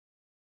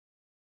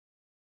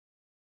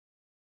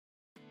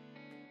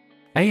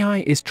AI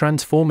is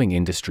transforming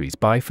industries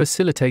by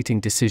facilitating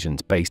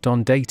decisions based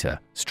on data,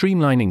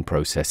 streamlining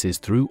processes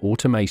through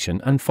automation,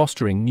 and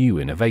fostering new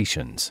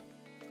innovations.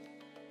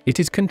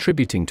 It is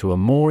contributing to a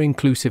more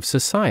inclusive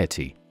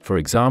society, for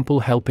example,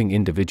 helping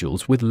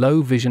individuals with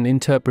low vision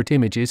interpret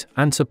images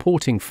and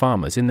supporting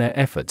farmers in their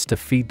efforts to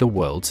feed the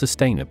world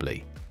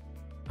sustainably.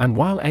 And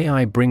while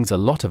AI brings a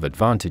lot of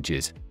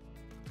advantages,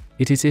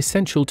 it is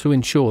essential to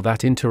ensure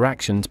that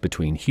interactions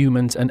between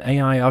humans and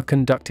AI are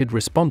conducted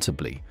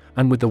responsibly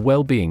and with the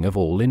well-being of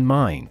all in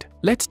mind.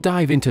 Let's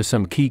dive into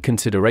some key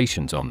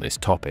considerations on this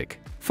topic.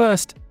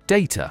 First,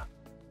 data.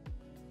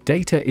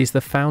 Data is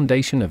the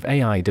foundation of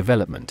AI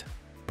development,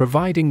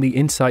 providing the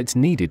insights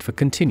needed for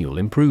continual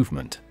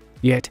improvement.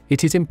 Yet,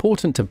 it is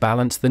important to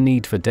balance the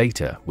need for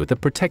data with the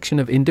protection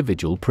of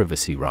individual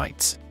privacy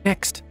rights.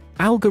 Next,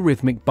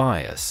 algorithmic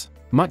bias.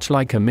 Much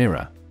like a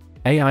mirror,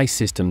 AI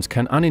systems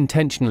can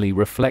unintentionally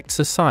reflect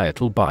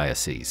societal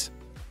biases.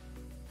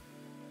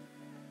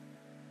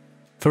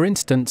 For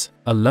instance,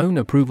 a loan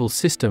approval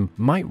system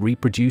might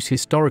reproduce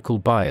historical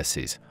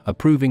biases,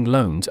 approving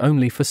loans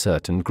only for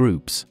certain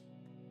groups.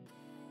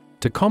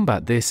 To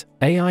combat this,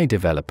 AI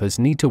developers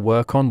need to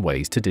work on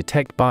ways to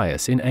detect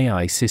bias in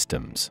AI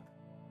systems.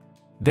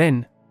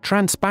 Then,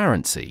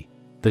 transparency.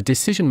 The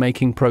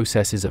decision-making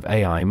processes of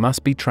AI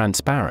must be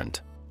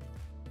transparent.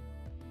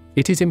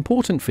 It is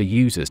important for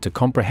users to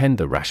comprehend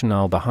the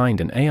rationale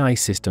behind an AI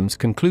system's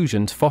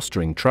conclusions,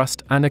 fostering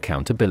trust and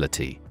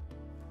accountability.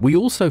 We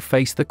also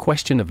face the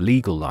question of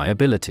legal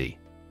liability.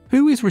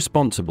 Who is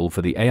responsible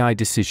for the AI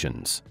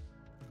decisions?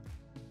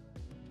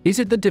 Is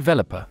it the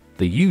developer,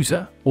 the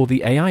user, or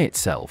the AI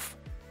itself?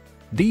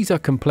 These are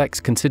complex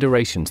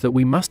considerations that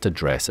we must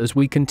address as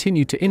we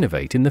continue to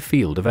innovate in the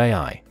field of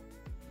AI.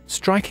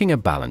 Striking a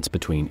balance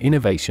between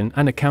innovation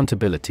and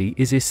accountability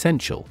is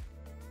essential.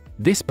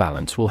 This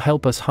balance will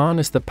help us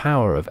harness the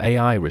power of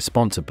AI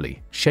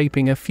responsibly,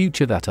 shaping a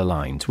future that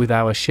aligns with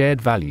our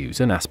shared values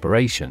and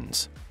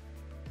aspirations.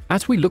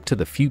 As we look to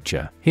the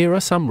future, here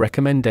are some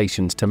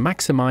recommendations to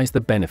maximize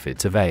the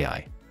benefits of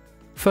AI.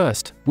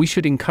 First, we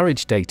should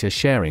encourage data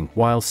sharing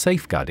while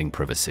safeguarding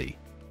privacy.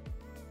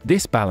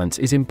 This balance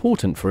is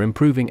important for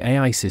improving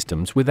AI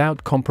systems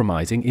without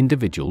compromising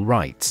individual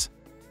rights.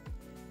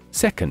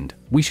 Second,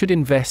 we should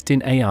invest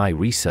in AI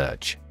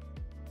research.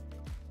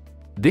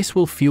 This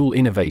will fuel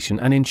innovation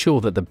and ensure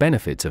that the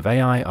benefits of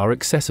AI are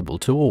accessible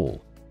to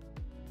all.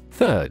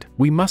 Third,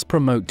 we must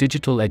promote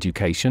digital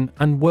education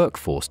and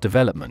workforce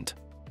development.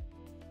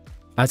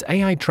 As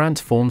AI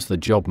transforms the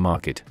job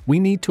market, we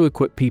need to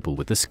equip people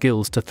with the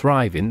skills to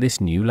thrive in this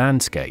new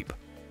landscape.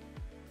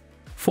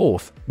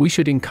 Fourth, we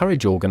should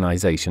encourage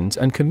organizations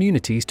and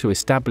communities to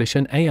establish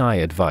an AI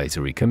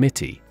advisory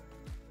committee.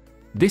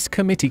 This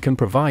committee can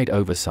provide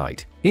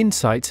oversight,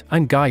 insights,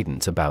 and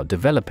guidance about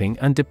developing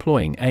and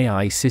deploying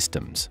AI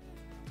systems.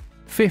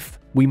 Fifth,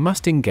 we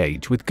must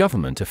engage with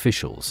government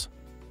officials.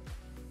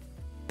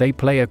 They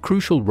play a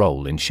crucial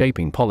role in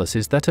shaping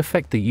policies that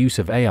affect the use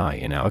of AI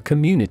in our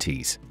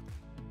communities.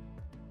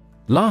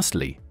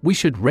 Lastly, we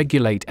should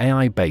regulate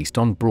AI based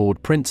on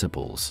broad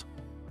principles.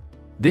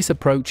 This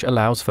approach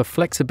allows for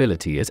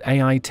flexibility as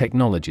AI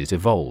technologies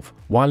evolve,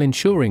 while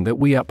ensuring that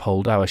we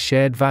uphold our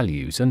shared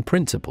values and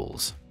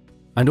principles.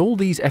 And all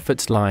these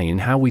efforts lie in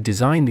how we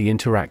design the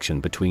interaction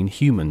between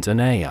humans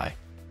and AI.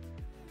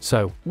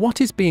 So,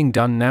 what is being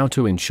done now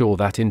to ensure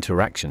that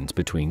interactions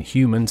between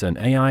humans and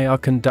AI are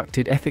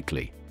conducted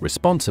ethically,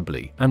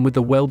 responsibly, and with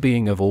the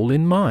well-being of all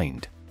in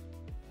mind?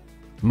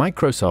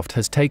 Microsoft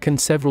has taken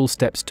several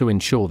steps to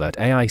ensure that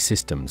AI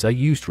systems are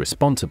used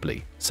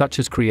responsibly, such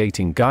as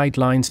creating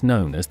guidelines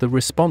known as the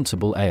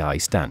Responsible AI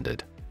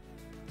Standard.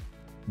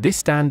 This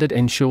standard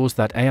ensures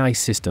that AI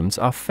systems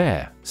are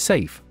fair,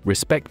 safe,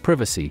 respect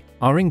privacy,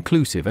 are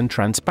inclusive and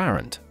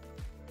transparent.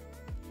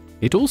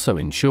 It also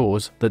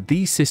ensures that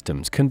these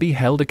systems can be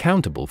held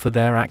accountable for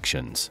their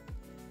actions.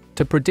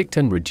 To predict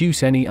and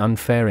reduce any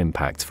unfair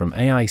impacts from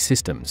AI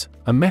systems,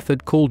 a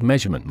method called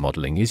measurement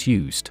modeling is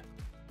used.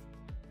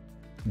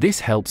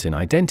 This helps in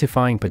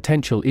identifying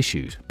potential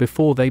issues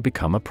before they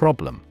become a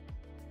problem.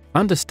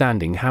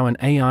 Understanding how an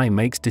AI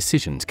makes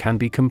decisions can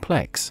be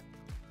complex.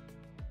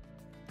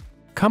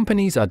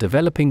 Companies are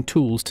developing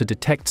tools to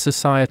detect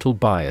societal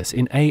bias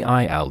in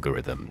AI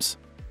algorithms.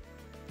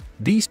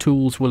 These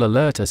tools will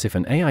alert us if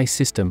an AI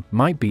system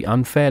might be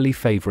unfairly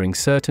favoring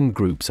certain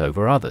groups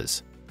over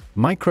others.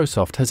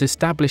 Microsoft has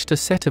established a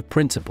set of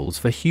principles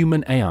for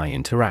human-AI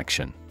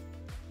interaction.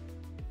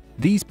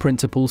 These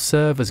principles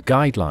serve as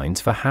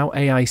guidelines for how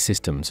AI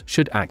systems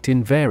should act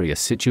in various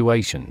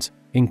situations,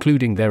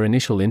 including their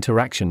initial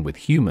interaction with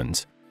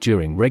humans,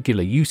 during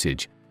regular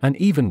usage, and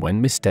even when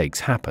mistakes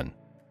happen.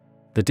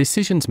 The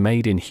decisions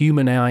made in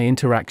human-AI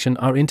interaction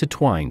are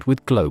intertwined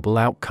with global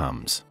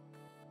outcomes.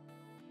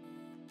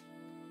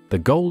 The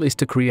goal is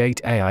to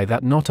create AI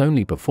that not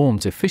only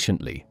performs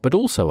efficiently but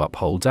also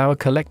upholds our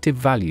collective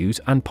values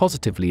and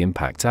positively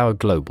impacts our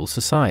global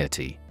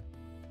society.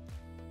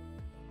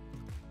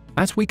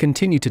 As we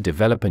continue to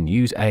develop and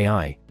use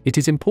AI, it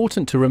is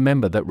important to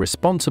remember that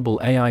responsible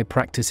AI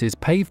practices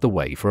pave the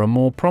way for a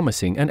more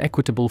promising and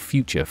equitable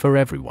future for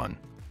everyone.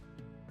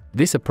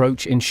 This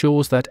approach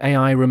ensures that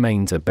AI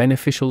remains a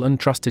beneficial and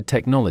trusted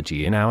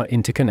technology in our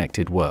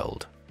interconnected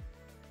world.